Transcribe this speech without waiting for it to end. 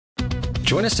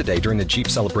Join us today during the Jeep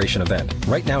Celebration event.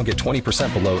 Right now, get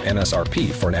 20% below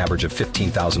MSRP for an average of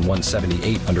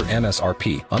 $15,178 under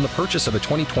MSRP on the purchase of a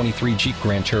 2023 Jeep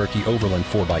Grand Cherokee Overland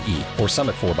 4xE or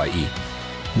Summit 4xE.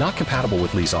 Not compatible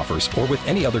with lease offers or with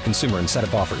any other consumer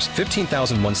incentive offers.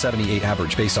 $15,178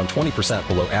 average based on 20%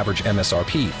 below average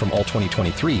MSRP from all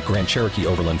 2023 Grand Cherokee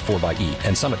Overland 4xE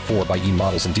and Summit 4xE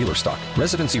models in dealer stock.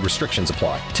 Residency restrictions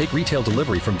apply. Take retail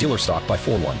delivery from dealer stock by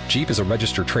 4/1. Jeep is a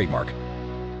registered trademark.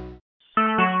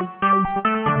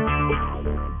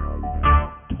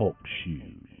 Talk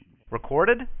shoes.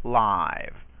 Recorded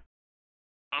live.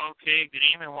 Okay, good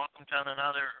evening. Welcome to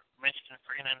another Michigan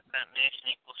Free and Independent Nation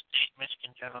Equal State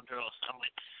Michigan General Drill Assembly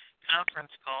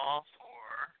conference call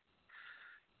for,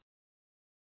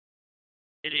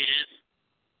 it is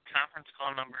conference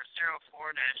call number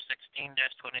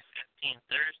 04-16-2015,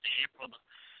 Thursday, April the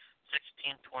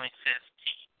 16th,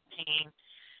 2015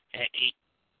 at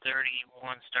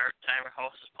 8:31 start time. Our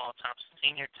host is Paul Thompson,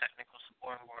 Senior Technical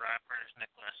Support and Board Operators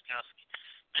Nicholas Gjscc.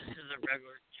 This is a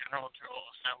regular General Drill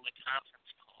Assembly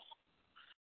conference call.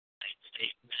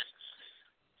 State business.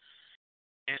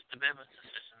 Here's the business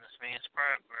decision. This means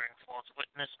bearing false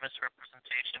witness,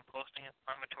 misrepresentation, posting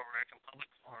inflammatory and public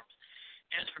forums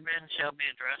is forbidden shall be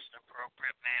addressed in an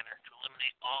appropriate manner to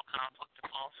eliminate all conflict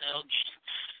and false allegations.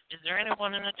 Is there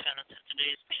anyone in attendance at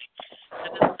today's meeting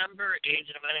that is a member,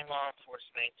 agent of any law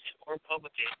enforcement agency or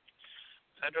public agency,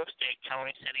 federal, state,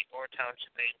 county, city, or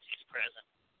township agencies present?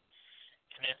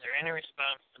 And is there any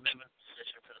response to the business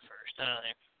decision for the first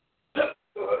time?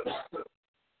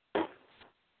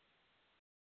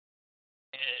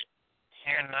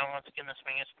 Here and now, once again, this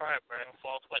meeting is private. Bearing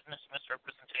false witness,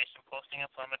 misrepresentation, posting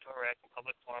inflammatory act in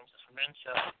public forums is forbidden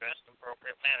shall be addressed in an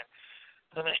appropriate manner.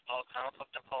 Eliminate all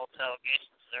conflict and false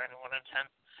allegations. Is there anyone intent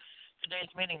today's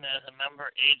meeting that is a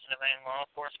member, agent of any law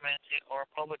enforcement agency or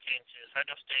public agency,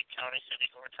 federal, state, county, city,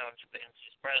 or township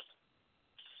agencies present?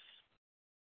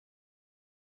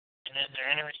 And is there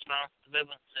any response to the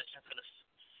business decision for the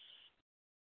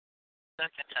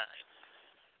second time?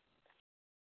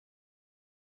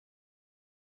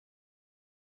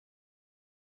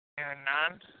 Hearing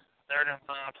none, third and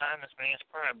final time, this meeting is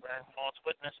private. Bearing false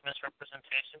witness,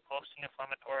 misrepresentation, posting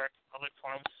inflammatory public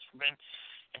forums is forbidden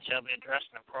and shall be addressed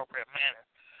in an appropriate manner.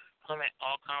 Eliminate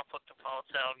all conflict and false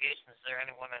allegations. Is there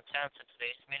anyone in attendance at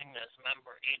today's meeting that is a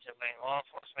member, agent of any law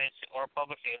enforcement agency or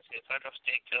public agency, federal,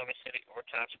 state, county, city, or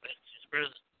township agencies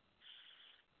present?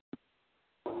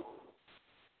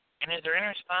 And is there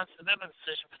any response to the business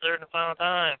decision for third and final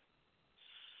time?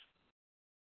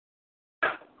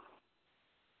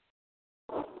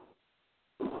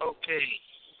 Okay.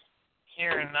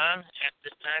 Hearing none, at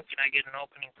this time, can I get an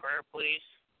opening prayer, please?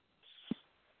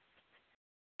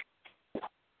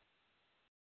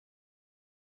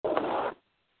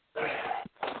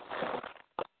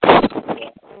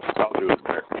 I'll do it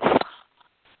there.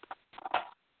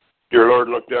 Dear Lord,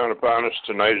 look down upon us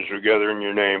tonight as we gather in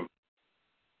your name.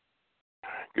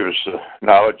 Give us the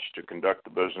knowledge to conduct the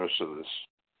business of this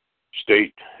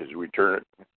state as we turn it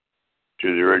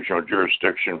to the original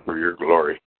jurisdiction for your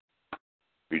glory.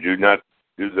 We do not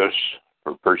do this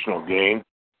for personal gain.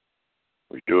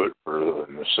 We do it for the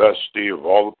necessity of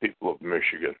all the people of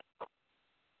Michigan.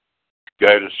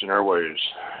 Guide us in our ways.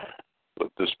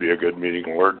 Let this be a good meeting,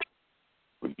 Lord.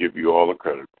 We give you all the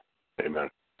credit. Amen.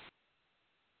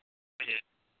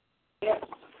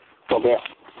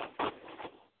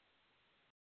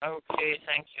 Okay,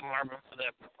 thank you, Marvin, for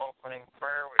that opening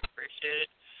prayer. We appreciate it.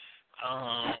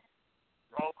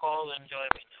 Roll call, then join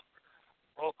me number.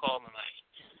 Roll call tonight.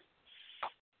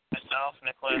 Myself,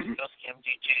 Nicholas Gjscc,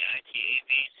 MDJITAV,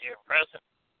 is here present.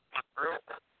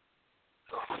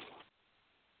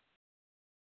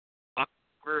 Buck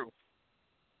Group.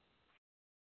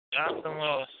 Jonathan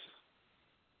Lewis.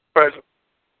 Present.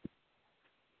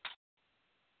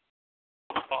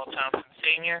 Paul Thompson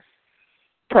Sr.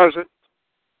 Present.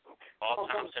 Paul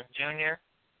Thompson Jr.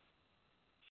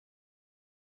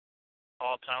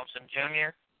 Paul Thompson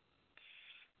Jr.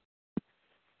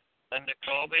 Linda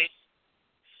Colby.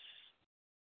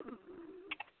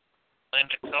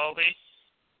 Linda Colby.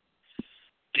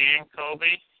 Dan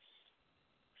Colby.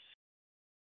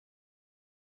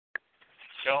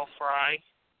 Joe Fry.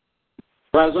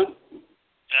 Present.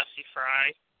 Jesse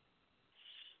Fry.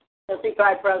 Jesse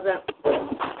Fry, present.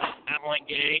 Emily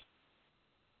Gay.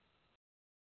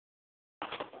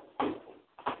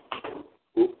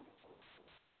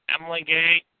 Emily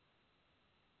Gay.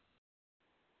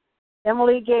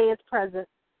 Emily Gay is present.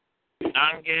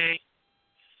 Don Gay.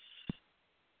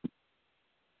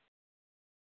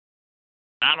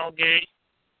 Donald Gay.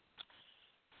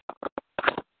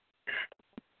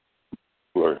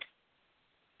 Lord.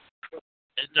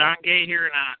 Don Gay here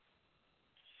or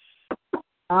not?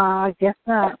 I guess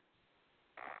not.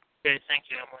 Okay, thank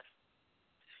you, Emily.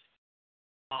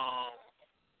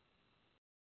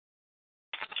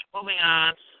 Moving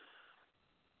on.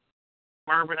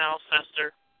 Marvin L.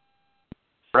 Sester.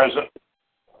 Present.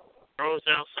 Rose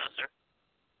L. Sester.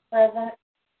 Present.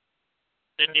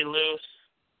 Cindy Luce.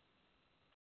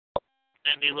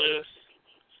 Cindy Luce.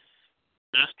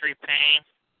 Dustry Payne.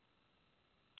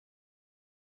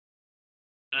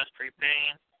 Dustry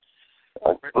Payne.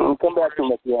 Come back to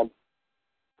him at the end.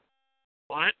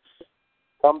 What?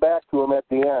 Come back to him at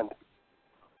the end.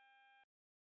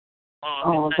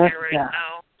 Well, if he's not here right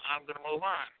now, I'm going to move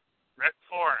on. Rick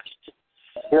Forrest.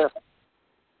 Here.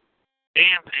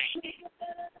 Dan Payne.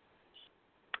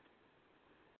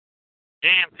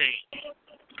 Dan Payne.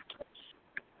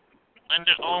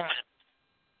 Linda Oman.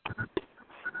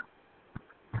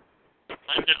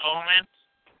 Linda Oman.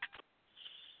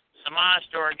 Samaj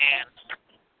Dorgan.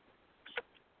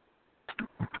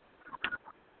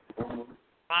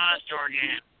 Samaj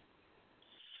Dorgan.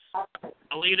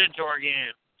 Alita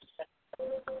Dorgan.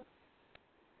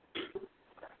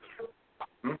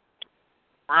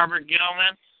 Robert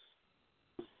Gilman.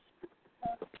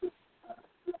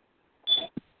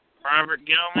 Robert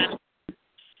Gilman.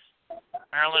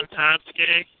 Marilyn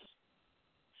Totsky.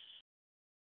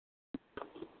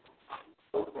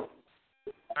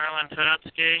 Marilyn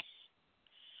Totsky.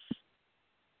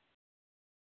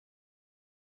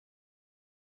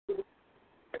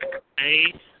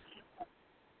 A.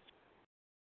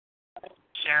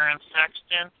 Sharon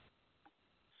Sexton.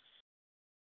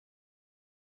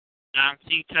 Don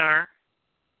Setar.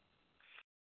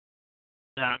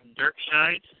 Don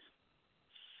Dirkscheid.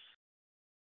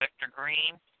 Victor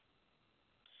Green.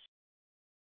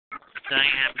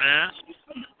 Diane Best.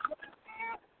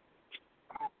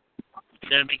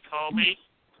 Debbie Colby.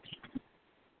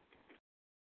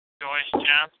 Joyce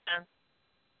Johnston.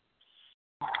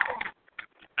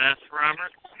 Beth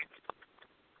Roberts.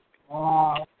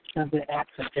 Oh, that's an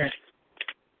accident.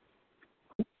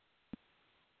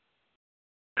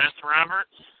 Beth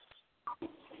Roberts.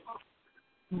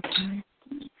 Mm-hmm.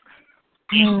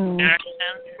 Ethan Jackson.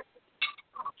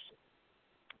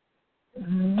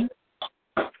 Mm-hmm.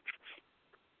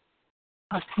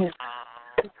 I can't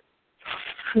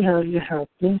feel your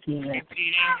thinking.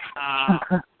 Repeating.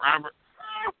 Robert.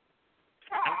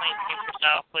 Emily, keep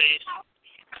yourself, please.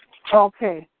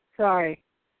 Okay, sorry.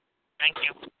 Thank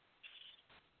you.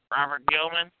 Robert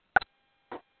Gilman.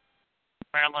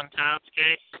 Marilyn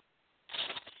Totsky.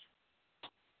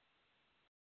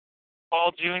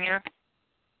 Paul Jr.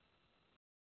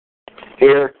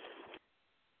 Here.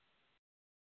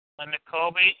 Linda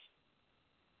Colby.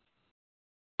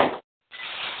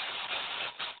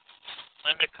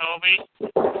 Linda Colby.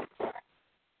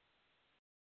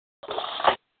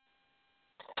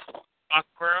 Buck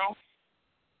Brew.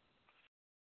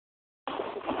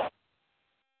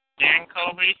 Dan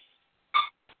Colby.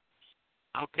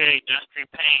 Okay, Dustry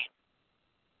Payne.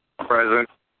 Present.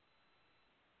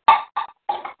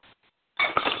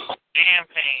 Dan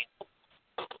Payne.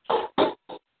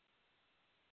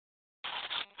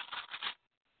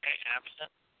 Okay,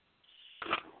 absent.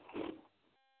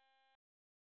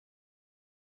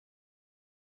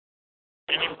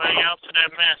 Anybody else that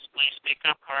I've missed, please speak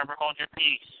up. However, hold your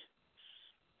peace.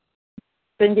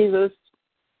 Cindy Luce.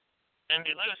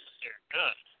 Cindy Luce is here.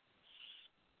 Good.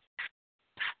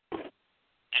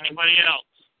 Anybody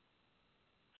else?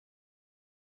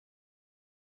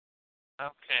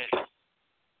 Okay.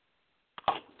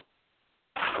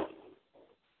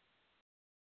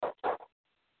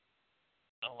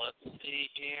 So let's see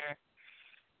here.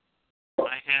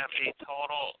 I have a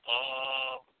total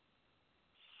of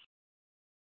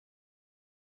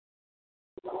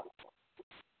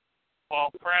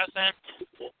 12 present,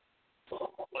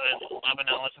 with 11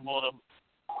 eligible to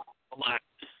elect.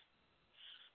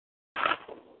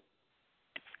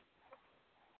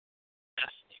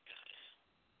 Yes, you guys.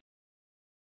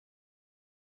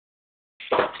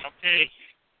 Okay,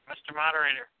 Mr.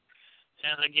 Moderator. As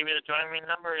soon as I give you the join me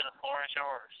number, the floor is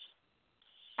yours.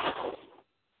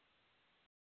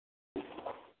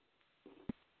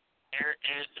 Here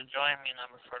is the join me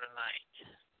number for tonight.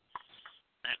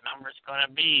 That number is going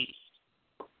to be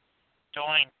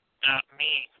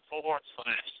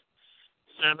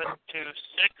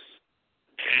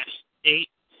join.me/726-868,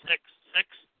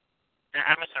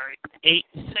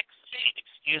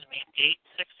 is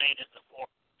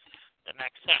the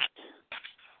next set.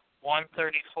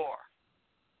 134.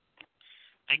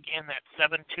 Again, that's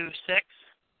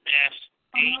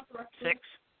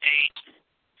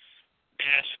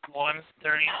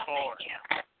 726-868-134.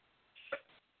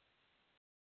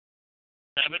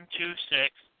 726-868-134.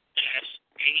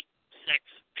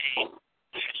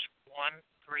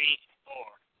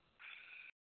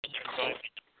 And there's going to be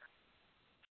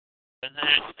with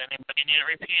that, does anybody need to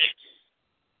repeat it?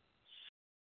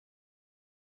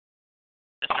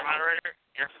 Mr. Moderator,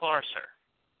 your floor, sir.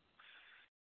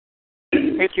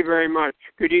 Thank you very much.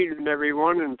 Good evening,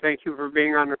 everyone, and thank you for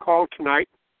being on the call tonight.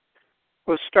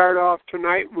 We'll start off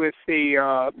tonight with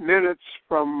the minutes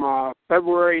from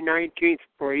February 19th,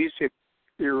 please, if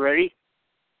you're ready.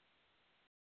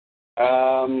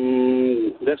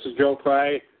 This is Joe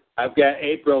Fry. I've got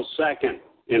April 2nd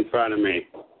in front of me.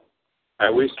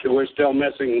 We're still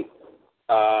missing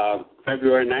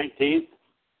February 19th?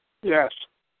 Yes.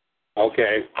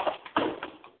 Okay.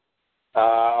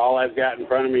 All I've got in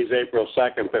front of me is April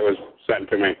 2nd that was sent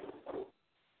to me.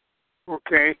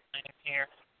 Okay. Here.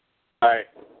 All right.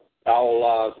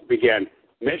 I'll begin.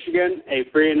 Michigan, a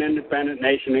free and independent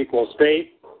nation equal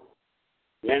state.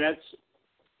 Minutes,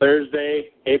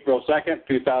 Thursday, April 2nd,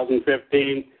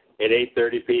 2015 at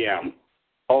 8:30 p.m.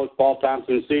 Host Paul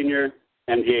Thompson Sr.,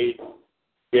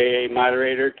 MJA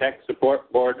Moderator, Tech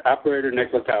Support Board Operator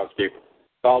Nick Lakowski.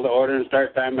 Call to order and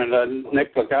start time at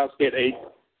Nick Lakowski at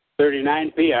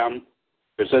 8:39 p.m.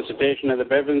 Resuscitation of the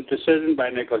Bivens decision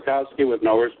by Nick Lakowski with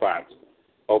no response.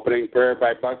 Opening prayer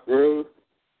by Buck Brew.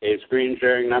 A screen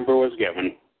sharing number was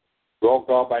given. Roll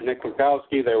call by Nick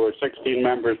Lakowski. There were 16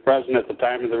 members present at the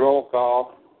time of the roll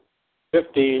call.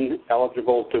 15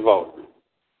 eligible to vote.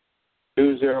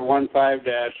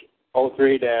 2015-03-15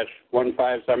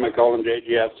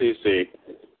 Gjscc.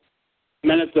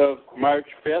 Minutes of March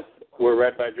 5th were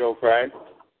read by Joe Fry.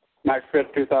 March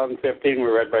 5th, 2015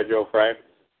 were read by Joe Fry.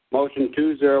 Motion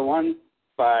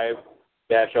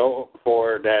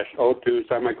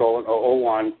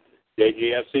 2015-04-02-001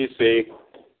 Gjscc.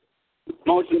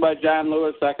 Motion by John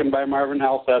Lewis, second by Marvin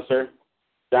Elsesser.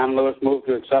 John Lewis moved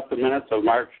to accept the minutes of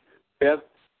March 5th,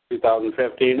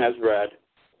 2015 as read.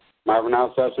 Marvin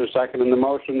Elsesser seconded the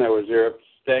motion. There were 0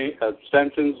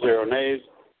 abstentions, 0 nays,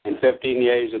 and 15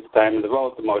 yeas at the time of the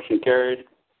vote. The motion carried.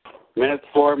 Minutes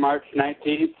for March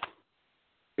 19th,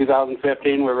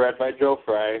 2015 were read by Joe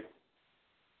Fry.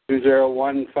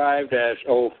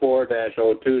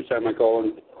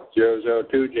 2015-04-02-002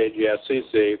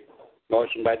 Gjscc.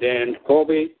 Motion by Dan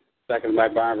Colby, second by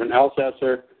Marvin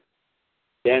Elsesser.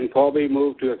 Dan Colby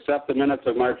moved to accept the minutes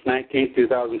of March 19,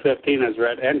 2015 as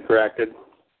read and corrected.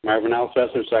 Marvin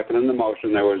Elsesser seconded the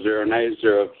motion. There were 0 nays,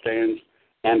 0 abstains,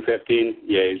 and 15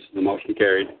 yeas. The motion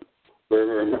carried. We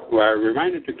are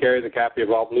reminded to carry the copy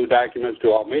of all blue documents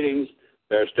to all meetings.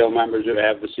 There are still members who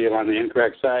have the seal on the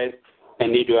incorrect side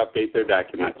and need to update their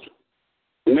documents.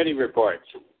 Committee reports.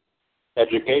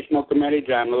 Educational Committee,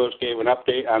 John Lewis gave an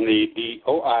update on the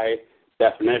DOI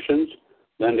definitions.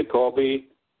 Linda Colby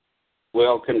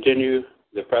will continue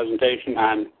the presentation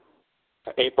on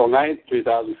April 9th,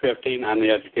 2015 on the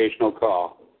educational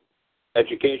call.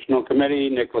 Educational Committee,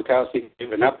 Nick Lakowski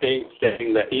gave an update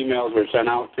stating that emails were sent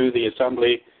out to the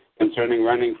Assembly concerning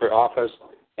running for office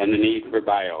and the need for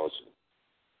bios.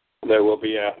 There will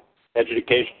be a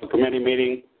Educational Committee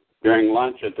meeting during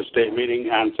lunch at the state meeting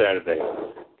on Saturday.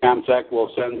 ComSec will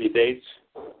send the dates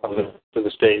to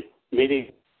the state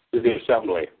meeting to the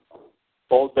Assembly.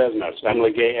 Old business.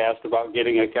 Emily Gay asked about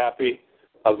getting a copy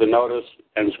of the notice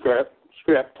and script.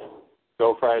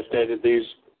 Joe Fry stated these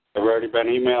have already been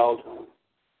emailed,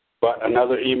 but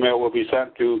another email will be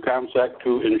sent to ComSec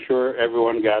to ensure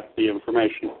everyone got the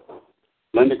information.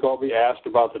 Linda Colby asked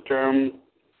about the term,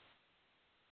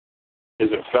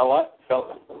 is it fillet?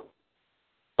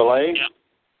 Yeah.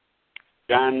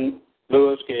 John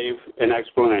Lewis gave an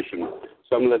explanation.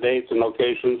 Some of the dates and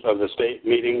locations of the state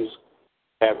meetings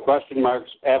have question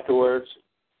marks afterwards.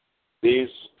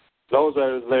 Those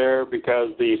are there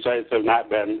because the sites have not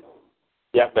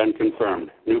yet been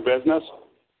confirmed. New business.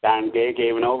 Don Gay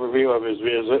gave an overview of his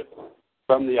visit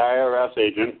from the IRS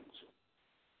agents.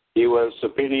 He was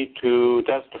subpoenaed to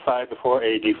testify before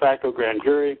a de facto grand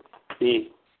jury.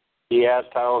 He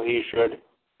asked how he should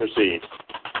proceed.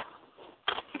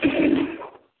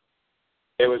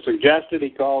 It was suggested he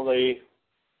call the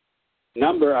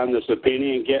number on the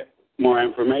subpoena and get more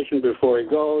information before he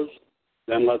goes,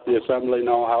 then let the Assembly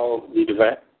know how the de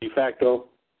facto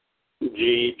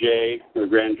GJ or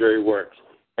grand jury works.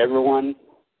 Everyone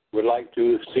would like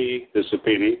to see the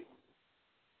subpoena.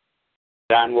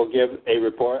 Don will give a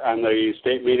report on the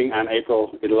state meeting on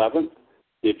April 11th.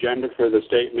 The agenda for the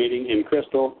state meeting in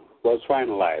Crystal was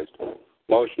finalized.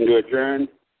 Motion to adjourn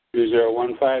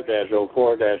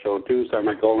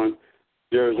 2015-04-02-003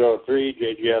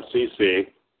 JGSCC.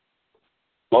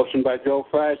 Motion by Joe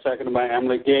Fry, seconded by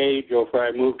Emily Gay. Joe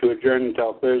Fry moved to adjourn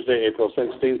until Thursday, April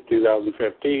 16th,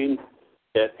 2015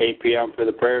 at 8 p.m. for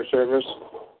the prayer service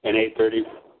and 8:30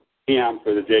 p.m.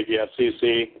 for the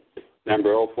JGSCC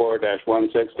number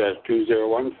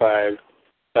 04-16-2015.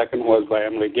 Second was by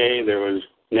Emily Gay. There was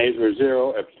nays were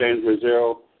 0, abstains were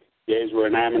 0, yeas were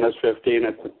unanimous 15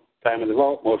 at the time of the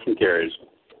vote. Motion carries.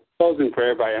 Closing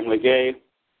prayer by Emily Gay.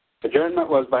 Adjournment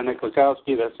was by Nick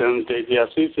Lukowski. That sends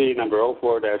JGSCC number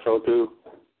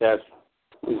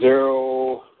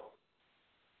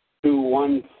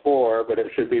 04-02-0214, but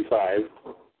it should be 5,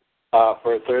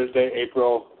 for Thursday,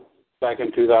 April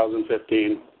 2nd,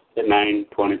 2015 at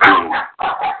 9:20 p.m.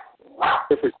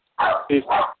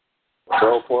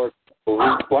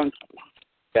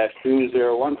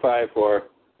 04-2015 for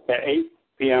at 8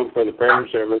 p.m. for the prayer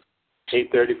service,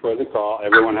 8:30 for the call.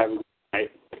 Everyone have a good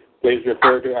night. Please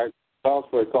refer to our calls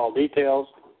for call details.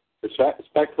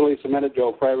 Respectfully submitted,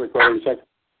 Joe Fry, Recording Secretary,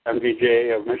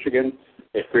 MVJ of Michigan,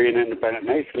 a free and independent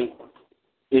nation,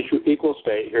 equal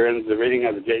state. Here ends the reading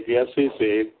of the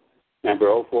JGSCC, number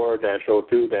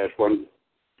 04-02-2015.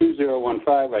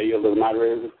 I yield to the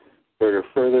moderator for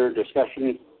further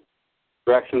discussion,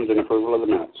 corrections, and approval of the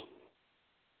minutes.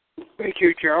 Thank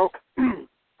you, Joe.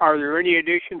 Are there any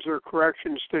additions or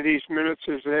corrections to these minutes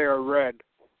as they are read?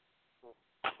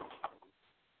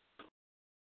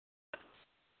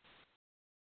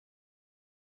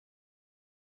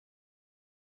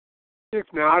 If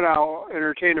not, I'll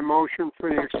entertain a motion for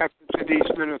the acceptance of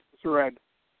these minutes as read.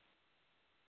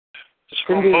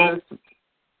 Cindy Lewis.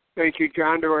 Thank you,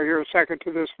 John. Do I hear a second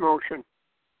to this motion?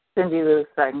 Cindy Lewis,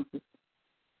 second.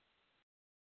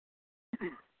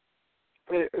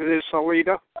 Is this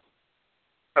Alita?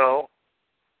 No.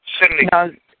 Cindy.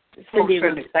 No, Cindy Cindy.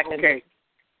 Lewis, second.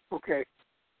 Okay.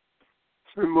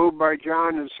 It's been moved by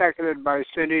John and seconded by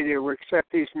Cindy to accept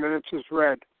these minutes as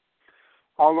read.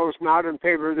 All those not in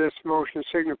favor of this motion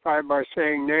signify by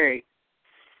saying nay.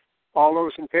 All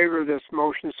those in favor of this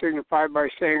motion signify by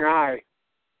saying aye.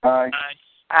 Aye.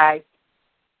 Aye.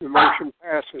 The motion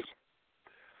passes.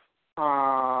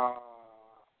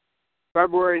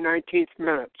 February 19th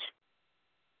minutes.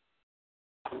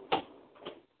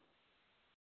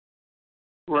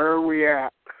 Where are we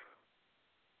at?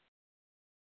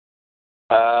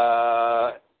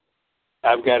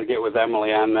 I've got to get with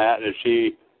Emily on that. Is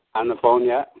she on the phone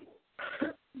yet?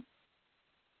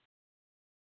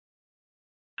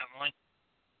 Emily?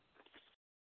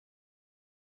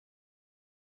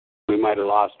 We might have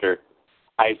lost her.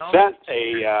 I sent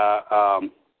a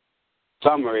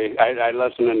summary. I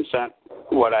listened and sent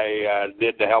what I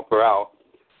did to help her out,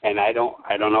 and I don't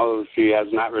know if she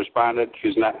has not responded.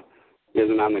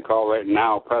 Isn't on the call right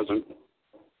now, present.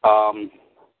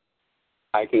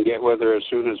 I can get with her as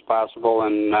soon as possible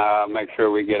and make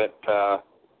sure we get it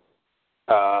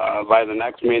by the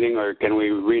next meeting, or can we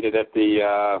read it at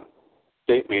the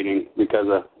state meeting because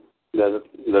of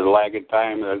the lagged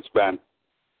time that it's been?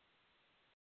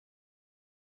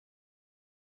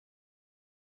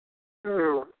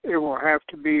 It will have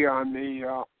to be on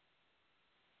the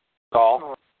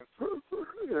call.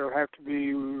 It'll have to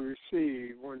be, let's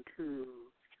see, 1, 2,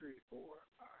 3, 4,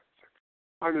 5, 6.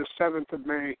 On the 7th of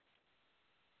May.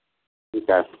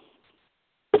 Okay.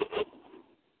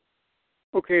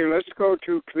 Okay, let's go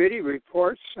to committee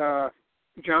reports. John,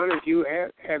 if you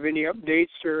have any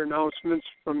updates or announcements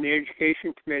from the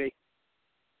Education Committee?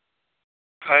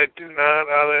 I do not,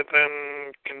 other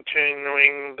than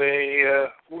continuing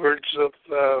the words of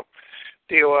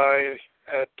DOI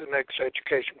at the next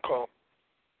education call.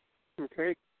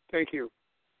 Okay, thank you.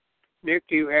 Nick,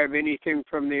 do you have anything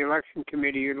from the Election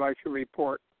Committee you'd like to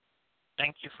report?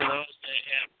 Thank you for those that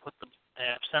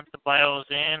have sent the bios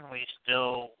in. We're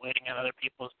still waiting on other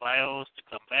people's bios to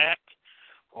come back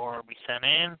or be sent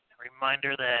in. A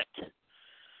reminder that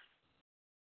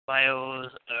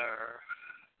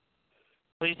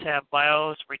please have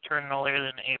bios returned no later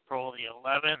than April the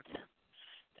 11th.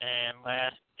 And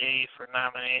last day for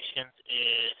nominations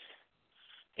is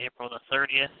April the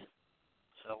 30th.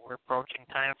 So we're approaching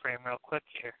time frame real quick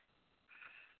here.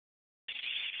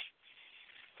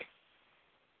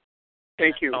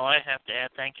 Thank you. That's all I have to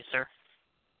add. Thank you, sir.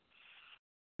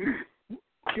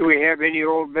 Do we have any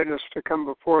old business to come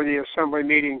before the Assembly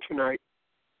meeting tonight?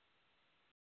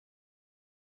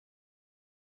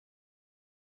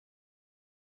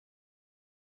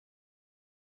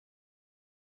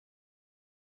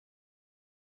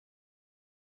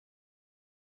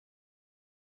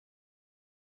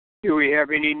 Do we have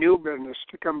any new business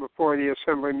to come before the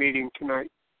Assembly meeting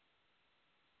tonight?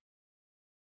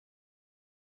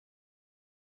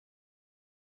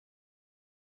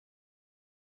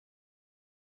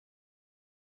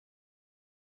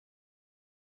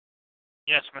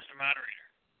 Yes, Mr. Moderator.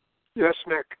 Yes,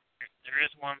 Nick. There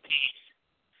is one piece.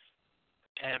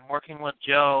 And working with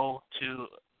Joe to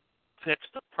fix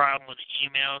the problem with the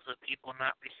emails of people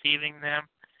not receiving them,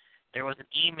 there was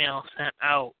an email sent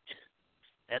out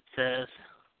that says,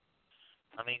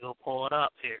 let me go pull it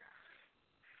up here.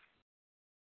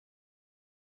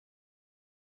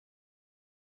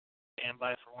 Stand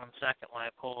by for 1 second while I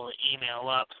pull the email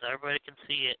up so everybody can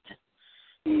see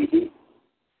it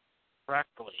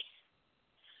correctly.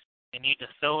 You need to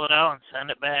fill it out and send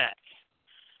it back.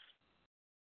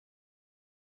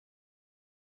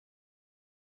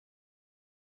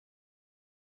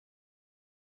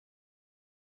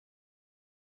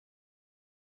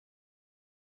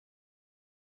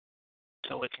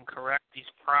 So we can correct these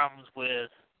problems with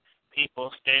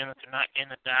people stating that they're not getting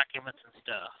the documents and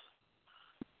stuff.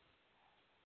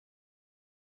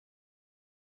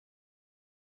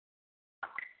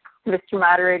 Mr.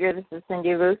 Moderator, this is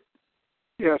Cindy Luce.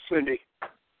 Yes, Cindy.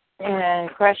 And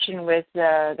question with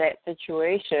that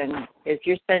situation, if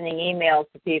you're sending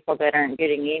emails to people that aren't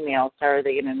getting emails, how are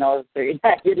they going to know if they're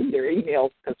not getting their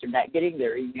emails because they're not getting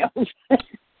their emails?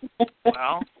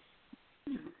 Well,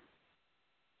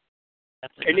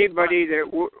 anybody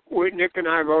that Nick and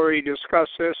I have already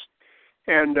discussed this,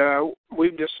 and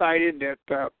we've decided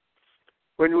that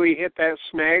when we hit that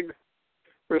snag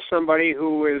for somebody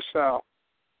who is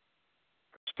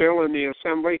still in the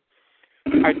assembly,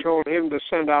 I told him to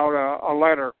send out a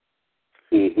letter.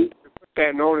 Put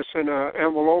that notice in an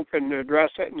envelope and address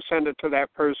it and send it to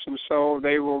that person so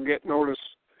they will get notice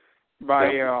by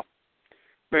mail.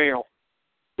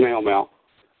 Mail.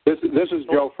 This is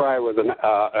Joe Fry with an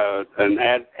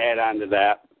add-on to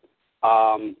that.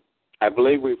 I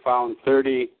believe we found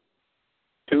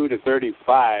 32 to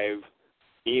 35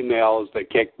 emails that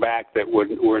kicked back that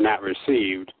were not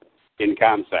received in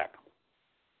ComSec.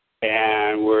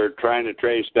 And we're trying to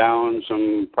trace down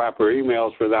some proper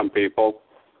emails for them people.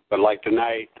 But like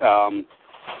tonight,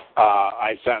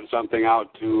 I sent something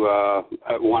out to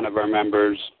one of our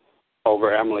members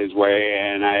over Emily's way,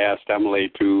 and I asked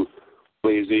Emily to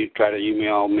please try to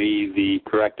email me the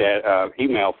correct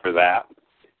email for that.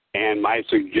 And my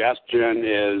suggestion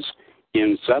is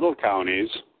in settled counties,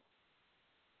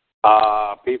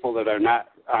 people that are not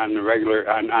on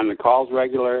the calls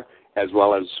regular, as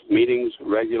well as meetings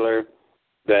regular,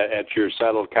 that at your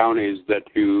settled counties that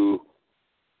you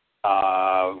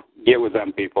get with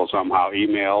them people somehow,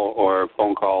 email or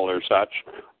phone call or such,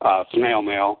 snail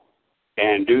mail,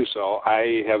 and do so.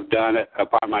 I have done it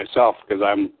upon myself because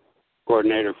I'm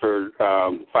coordinator for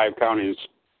 5 counties,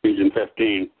 Region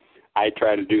 15. I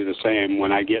try to do the same.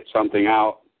 When I get something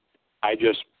out, I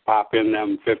just pop in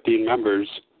them 15 members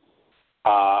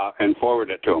and forward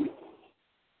it to them.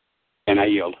 And I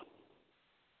yield.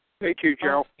 Thank you,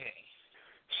 Joe. Okay.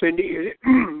 Cindy,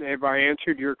 have I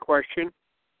answered your question?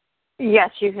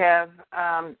 Yes, you have.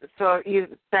 So you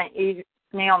sent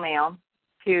snail mail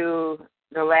to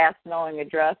the last knowing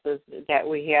addresses that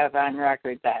we have on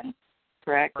record then,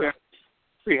 correct? Yeah.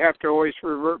 We have to always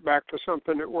revert back to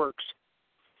something that works.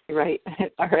 Right.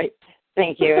 All right.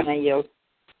 Thank you, and I yield.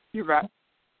 You bet.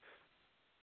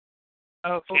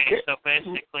 Okay, so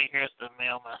basically here's the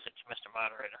mail message, Mr.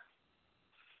 Moderator.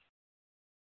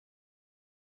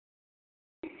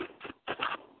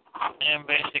 And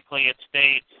basically it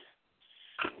states,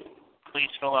 please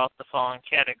fill out the following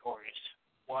categories.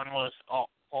 1 was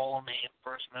all name,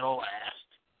 first, middle,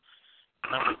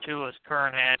 last. Number 2 is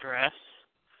current address,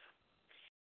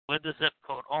 with the zip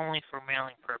code only for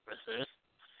mailing purposes.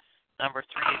 Number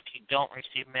 3, if you don't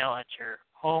receive mail at your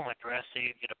home address, so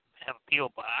you have a P.O.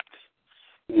 box.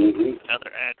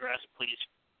 Other address, please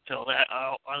fill that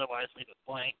out, otherwise leave it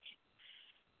blank.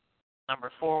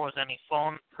 Number 4 was any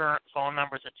current phone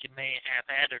numbers that you may have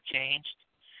had or changed.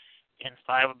 And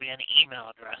 5 would be any email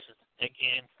addresses.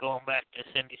 Again, going back to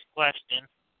Cindy's question,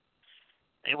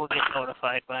 they will get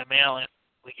notified by mail if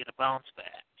we get a bounce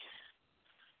back.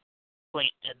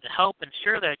 And to help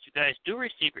ensure that you guys do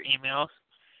receive your emails,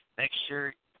 make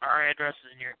sure our address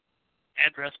is in your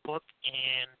address book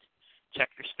and check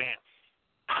your spam.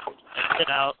 That's it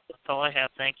out. That's all I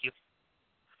have. Thank you.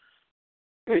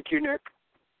 Thank you, Nick.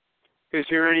 Is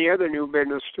there any other new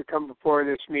business to come before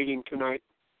this meeting tonight?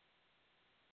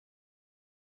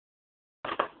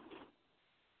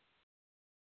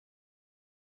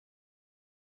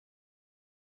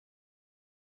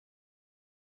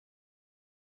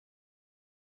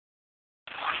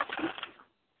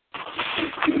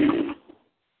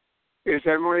 Is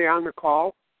Emily on the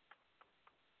call?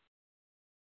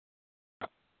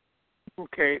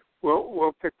 Okay,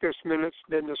 we'll pick this minutes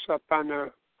business up on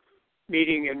the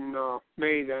meeting in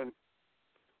May then.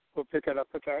 we'll pick it up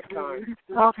at that time.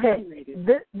 Okay.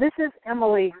 This is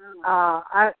Emily.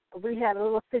 We had a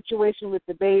little situation with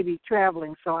the baby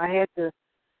traveling, so I had to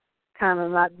kind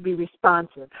of not be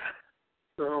responsive.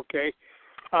 Okay.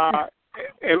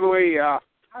 Emily,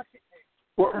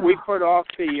 we put off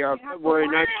the February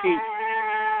 19th.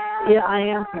 Yeah, I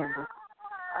am, Kendall.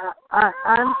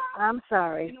 I'm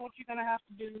sorry. You know what you're going to have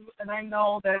to do, and I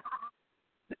know that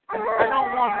I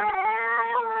don't want her.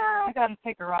 I got to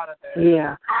take her out of there.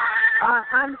 Yeah.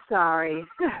 I'm sorry.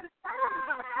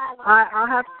 I'll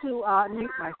have to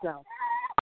mute myself.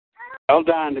 Tell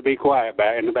Don to be quiet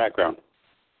back in the background.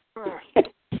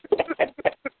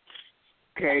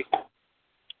 Okay.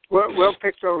 We'll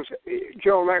pick those.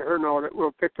 Joe, let her know that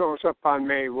we'll pick those up on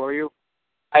May, will you?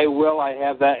 I will. I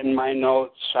have that in my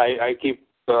notes. I keep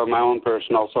my own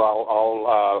personal, so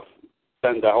I'll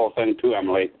send the whole thing to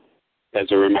Emily as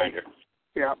a reminder.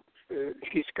 Yeah.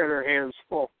 She's got her hands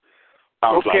full.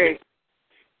 Sounds okay. Like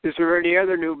it. Is there any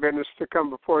other new business to come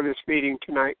before this meeting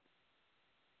tonight?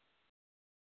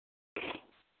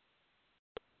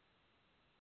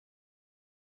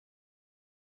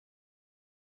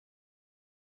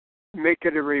 Make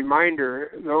it a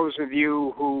reminder, those of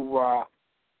you who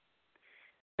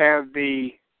have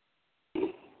the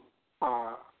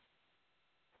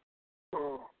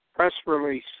press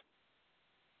release,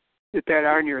 get that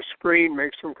on your screen,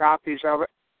 make some copies of it,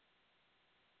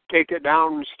 take it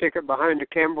down and stick it behind the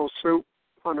Campbell's soup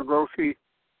on a grocery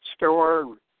store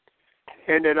and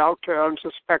hand it out to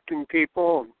unsuspecting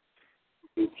people.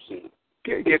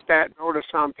 Get that notice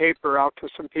on paper out to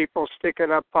some people, stick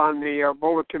it up on the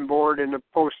bulletin board in the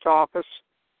post office,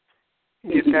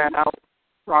 get that out.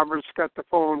 Robert's got the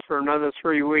phone for another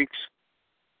 3 weeks.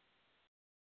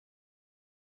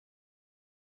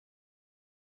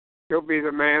 He'll be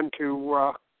the man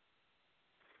to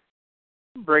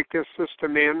break this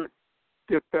system in,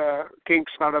 get the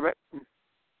kinks out of it, and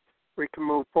we can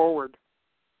move forward.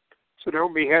 So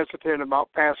don't be hesitant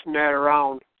about passing that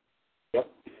around. Yep.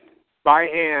 By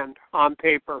hand, on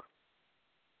paper.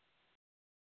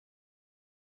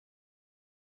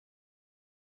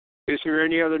 Is there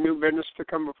any other new business to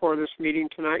come before this meeting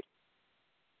tonight?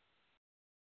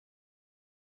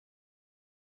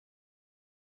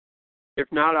 If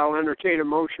not, I'll entertain a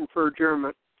motion for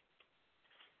adjournment.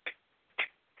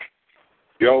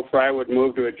 Joe Fry would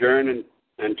move to adjourn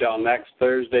until next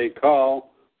Thursday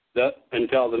call,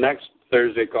 until the next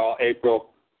Thursday call, April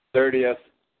 30th,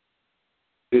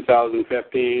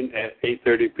 2015 at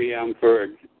 8:30 p.m. for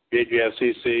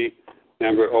Gjscc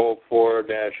number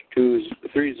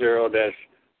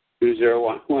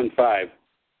 04-30-2015.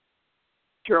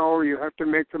 Joe, you have to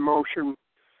make the motion.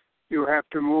 You have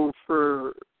to move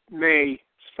for May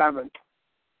 7th.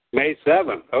 May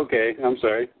 7th. Okay, I'm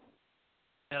sorry.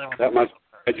 That much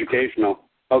educational.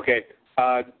 Okay.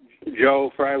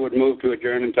 Joe Fry would move to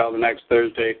adjourn until the next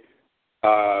Thursday.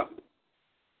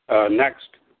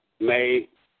 Next May.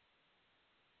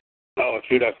 Oh,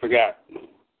 shoot, I forgot.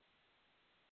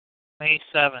 May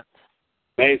 7th.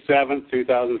 May 7th,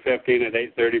 2015 at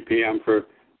 8:30 p.m. for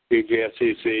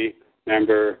Gjscc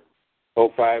number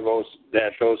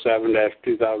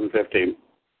 05-07-2015.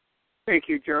 Thank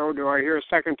you, Joe. Do I hear a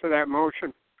second to that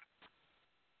motion?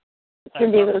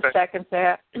 Cindy will second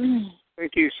that.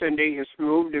 Thank you, Cindy. It's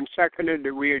moved and seconded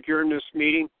that we adjourn this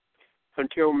meeting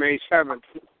until May 7th,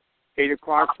 8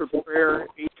 o'clock for prayer,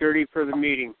 8:30 for the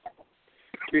meeting,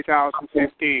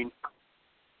 2015.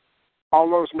 All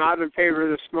those not in favor of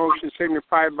this motion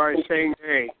signify by saying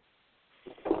aye.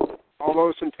 All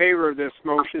those in favor of this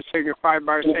motion signify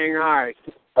by saying aye.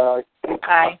 Aye.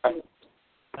 Aye.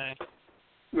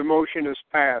 The motion is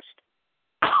passed.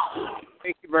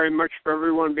 Thank you very much for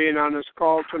everyone being on this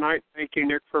call tonight. Thank you,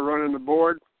 Nick, for running the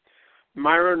board.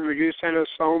 Myron, would you send us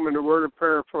home in a word of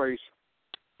prayer, please?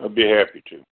 I'd be happy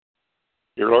to.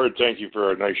 Dear Lord, thank you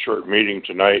for a nice short meeting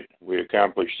tonight. We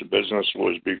accomplished the business that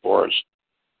was before us.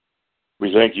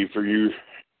 We thank you for you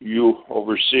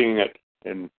overseeing it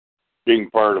and being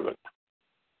part of it.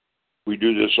 We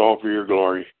do this all for your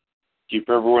glory. Keep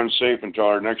everyone safe until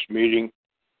our next meeting.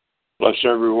 Bless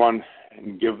everyone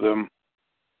and give them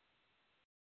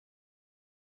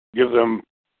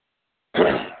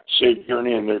safe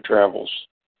journey in their travels.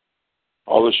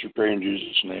 All this we pray in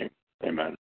Jesus' name.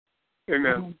 Amen.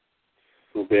 Amen.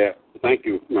 Okay. Thank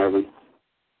you, Marvin.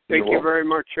 Thank you very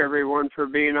much, everyone, for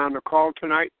being on the call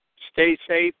tonight. Stay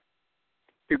safe.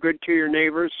 Be good to your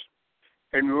neighbors.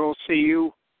 And we'll see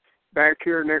you back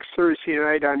here next Thursday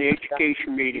night on the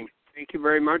education meeting. Thank you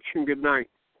very much and good night.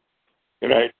 Good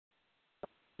night.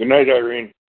 Good night,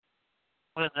 Irene.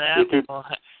 With that,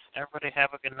 everybody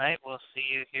have a good night. We'll see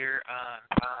you here on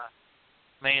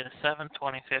May the 7th,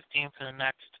 2015 for the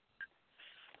next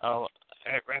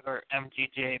regular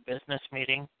MGJ business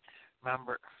meeting.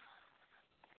 Remember,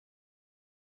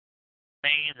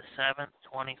 May the 7th,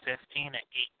 2015 at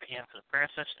 8 p.m. for the prayer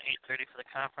session, 8:30 for the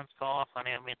conference call. If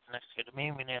any of the next scheduled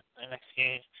meeting, we need the next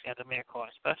scheduled meeting call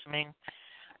a special meeting.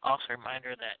 Also, a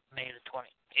reminder that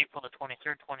April the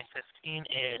 23rd, 2015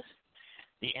 is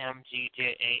the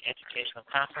MGJA Educational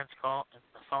Conference call, and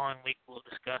the following week we'll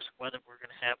discuss whether we're going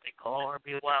to have a call or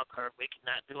be a wild card. We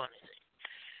cannot do anything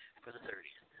for the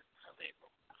 30th of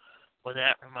April. With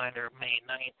that reminder, May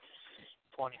 9th,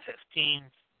 2015.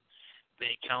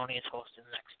 Bay County is hosting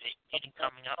the next state meeting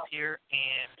coming up here,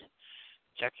 and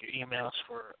check your emails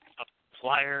for a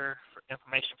flyer for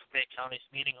information for Bay County's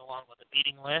meeting along with the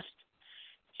meeting list,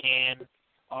 and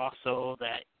also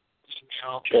that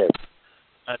email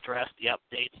address the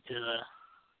updates to the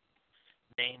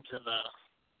names of the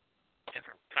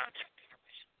different contact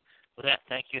information. With that,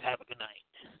 thank you. Have a good night.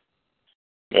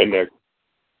 Hey, Nick.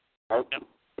 Yep.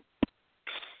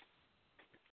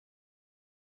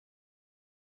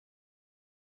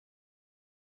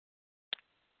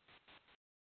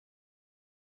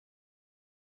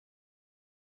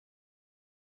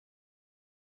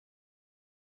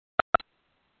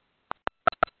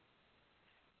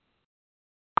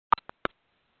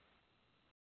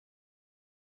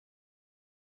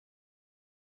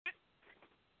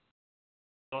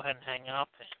 Go ahead and hang up.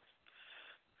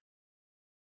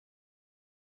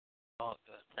 All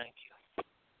good. Thank you.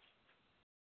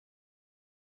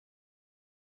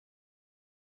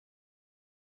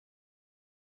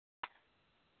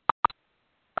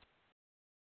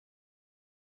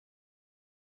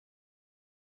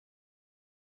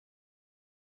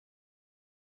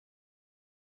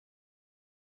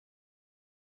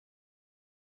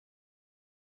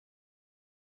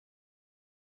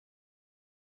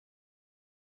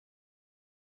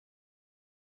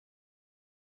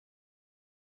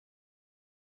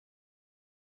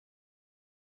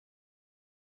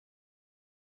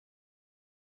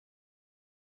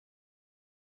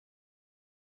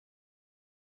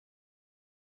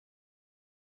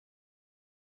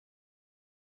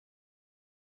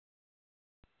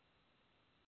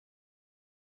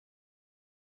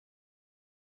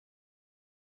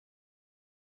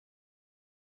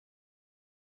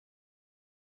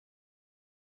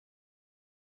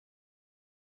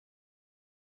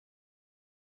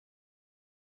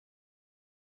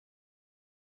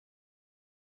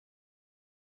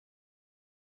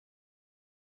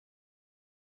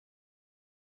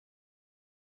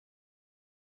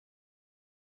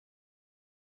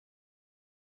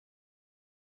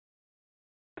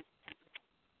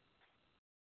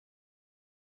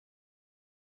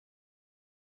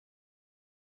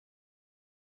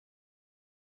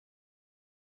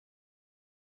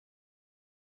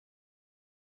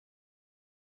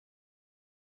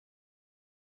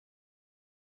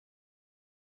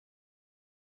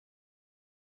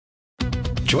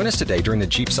 Join us today during the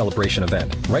Jeep Celebration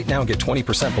event. Right now, get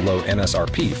 20% below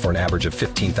MSRP for an average of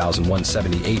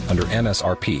 $15,178 under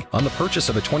MSRP on the purchase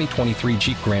of a 2023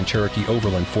 Jeep Grand Cherokee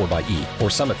Overland 4xE or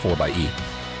Summit 4xE.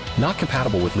 Not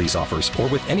compatible with lease offers or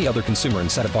with any other consumer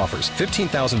incentive offers.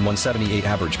 $15,178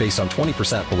 average based on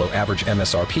 20% below average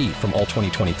MSRP from all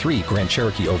 2023 Grand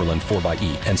Cherokee Overland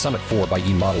 4xE and Summit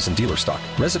 4xE models in dealer stock.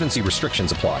 Residency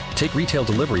restrictions apply. Take retail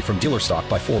delivery from dealer stock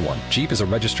by 4/1. Jeep is a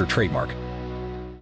registered trademark.